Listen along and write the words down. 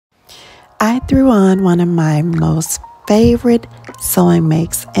I threw on one of my most favorite sewing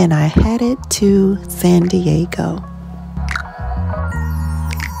makes and I headed to San Diego.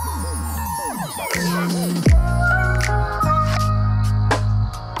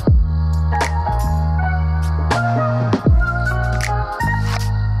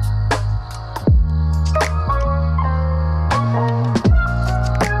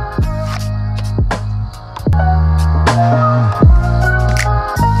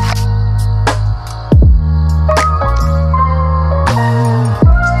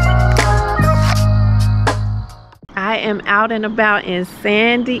 Out and about in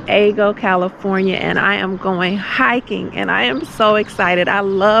San Diego, California, and I am going hiking and I am so excited. I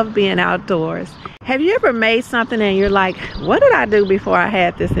love being outdoors. Have you ever made something and you're like, what did I do before I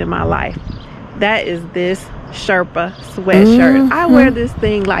had this in my life? That is this sherpa sweatshirt. I wear this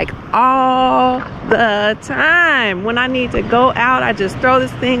thing like all the time. When I need to go out, I just throw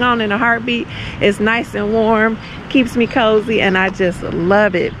this thing on in a heartbeat. It's nice and warm, keeps me cozy, and I just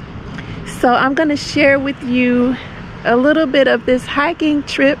love it. So I'm going to share with you a little bit of this hiking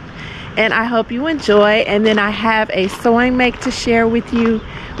trip and I hope you enjoy. And then I have a sewing make to share with you,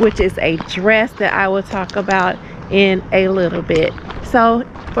 which is a dress that I will talk about in a little bit. So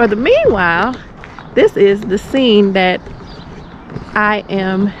for the meanwhile, this is the scene that I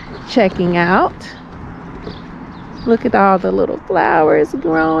am checking out. Look at all the little flowers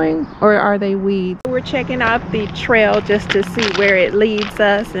growing, or are they weeds? We're checking out the trail just to see where it leads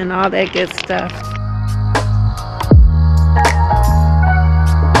us and all that good stuff.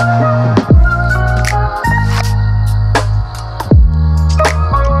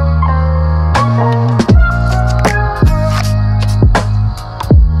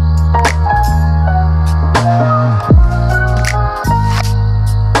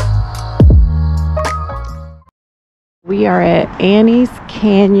 We are at Annie's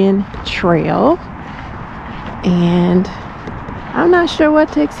Canyon Trail and I'm not sure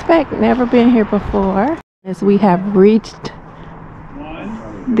what to expect. Never been here before. As we have reached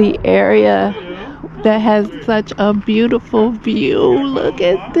the area that has such a beautiful view. Look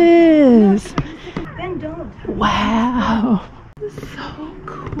at this. Wow. This is so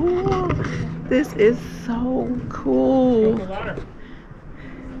cool. This is so cool.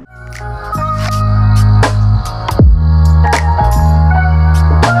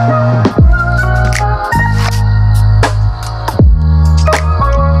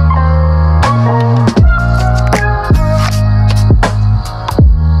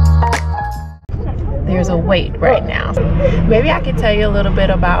 There's a wait right now. Maybe I could tell you a little bit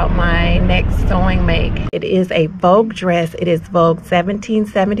about my next sewing make. It is a Vogue dress. It is Vogue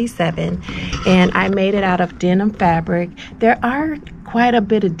 1777 and I made it out of denim fabric. There are quite a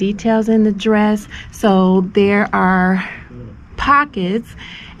bit of details in the dress. So there are pockets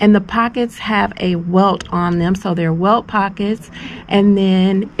and the pockets have a welt on them, so they're welt pockets, and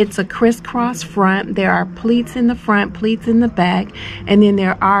then it's a crisscross front. There are pleats in the front, pleats in the back, and then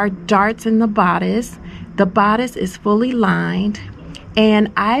there are darts in the bodice. The bodice is fully lined,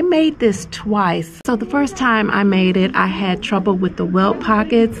 and I made this twice. So the first time I made it, I had trouble with the welt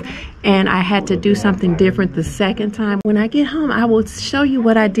pockets and I had to do something different the second time. When I get home, I will show you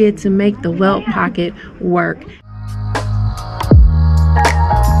what I did to make the welt pocket work.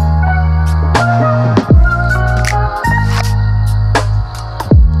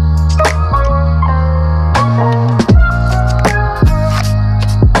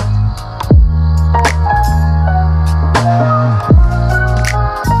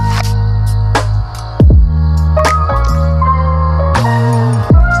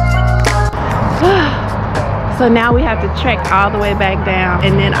 So now we have to trek all the way back down,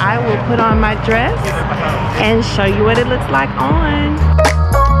 and then I will put on my dress and show you what it looks like on.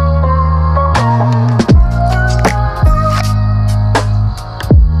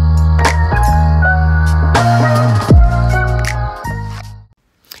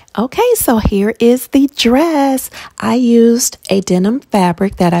 Okay, so here is the dress. I used a denim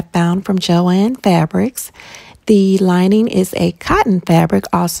fabric that I found from Joann Fabrics. The lining is a cotton fabric,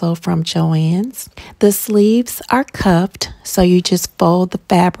 also from Joann's. The sleeves are cuffed, so you just fold the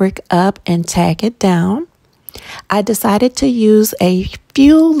fabric up and tag it down. I decided to use a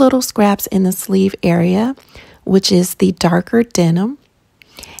few little scraps in the sleeve area, which is the darker denim.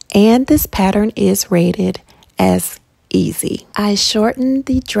 And this pattern is rated as easy. I shortened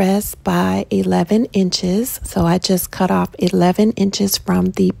the dress by 11 inches, so I just cut off 11 inches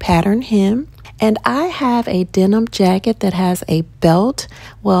from the pattern hem. And I have a denim jacket that has a belt.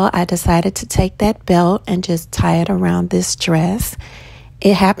 Well, I decided to take that belt and just tie it around this dress.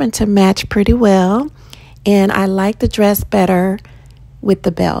 It happened to match pretty well, and I like the dress better with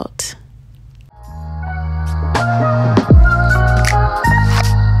the belt.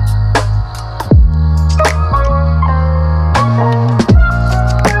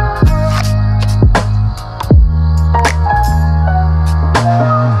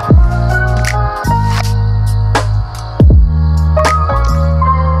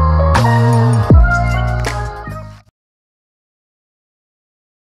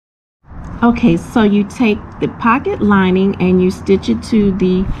 Okay, so you take the pocket lining and you stitch it to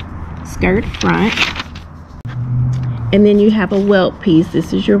the skirt front. And then you have a welt piece.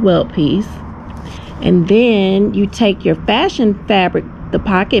 This is your welt piece. And then you take your fashion fabric, the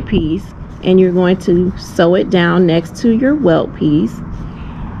pocket piece, and you're going to sew it down next to your welt piece.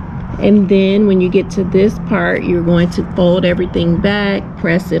 And then when you get to this part, you're going to fold everything back,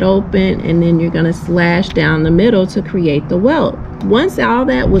 press it open, and then you're going to slash down the middle to create the welt. Once all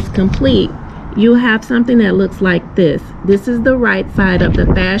that was complete, you'll have something that looks like this. This is the right side of the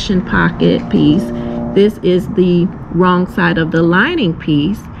fashion pocket piece. This is the wrong side of the lining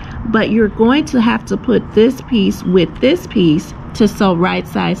piece. But you're going to have to put this piece with this piece to sew right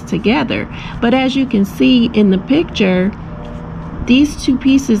sides together. But as you can see in the picture, these two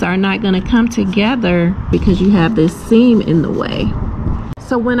pieces are not going to come together because you have this seam in the way.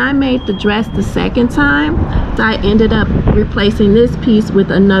 So when I made the dress the second time, I ended up replacing this piece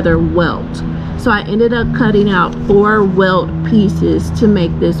with another welt. So I ended up cutting out 4 welt pieces to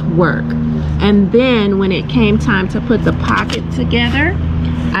make this work. And then when it came time to put the pocket together,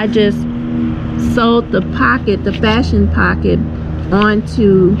 I just sewed the pocket, the fashion pocket,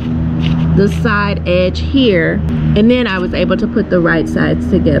 onto the side edge here, and then I was able to put the right sides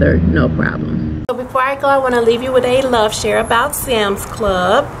together, no problem. So before I go, I want to leave you with a love share about Sam's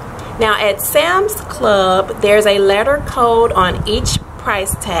Club. Now at Sam's Club, there's a letter code on each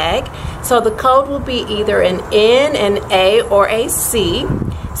price tag. So the code will be either an N, an A, or a C.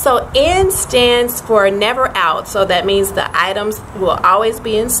 So N stands for never out, so that means the items will always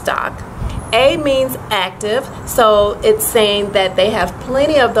be in stock. A means active, so it's saying that they have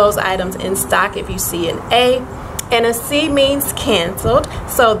plenty of those items in stock if you see an A. And a C means canceled,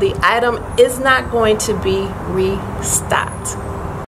 so the item is not going to be restocked.